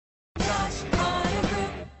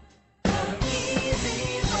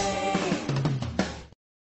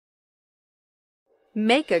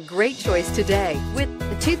Make a great choice today with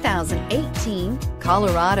the 2018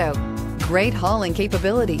 Colorado. Great hauling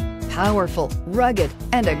capability, powerful, rugged,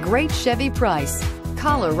 and a great Chevy price.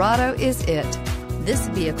 Colorado is it. This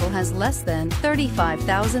vehicle has less than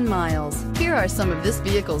 35,000 miles. Here are some of this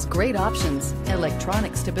vehicle's great options: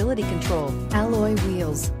 electronic stability control, alloy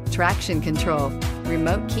wheels, traction control,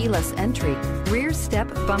 remote keyless entry, rear step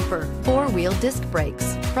bumper, four-wheel disc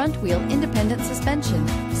brakes, front wheel independent suspension,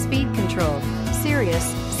 speed control, Sirius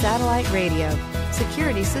satellite radio,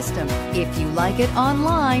 security system. If you like it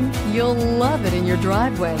online, you'll love it in your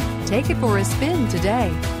driveway. Take it for a spin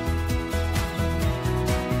today.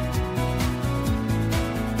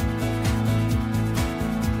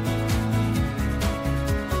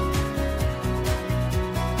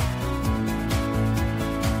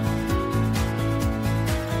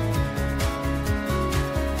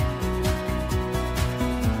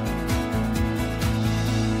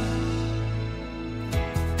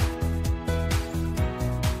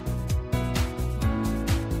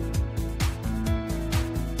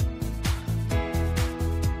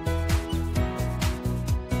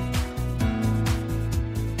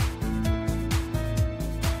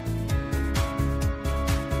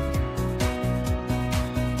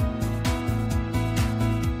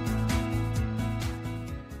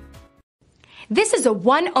 This is a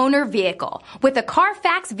one-owner vehicle with a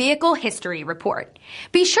Carfax Vehicle History Report.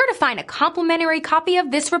 Be sure to find a complimentary copy of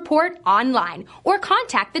this report online or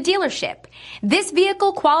contact the dealership. This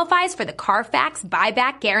vehicle qualifies for the Carfax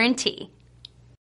Buyback Guarantee.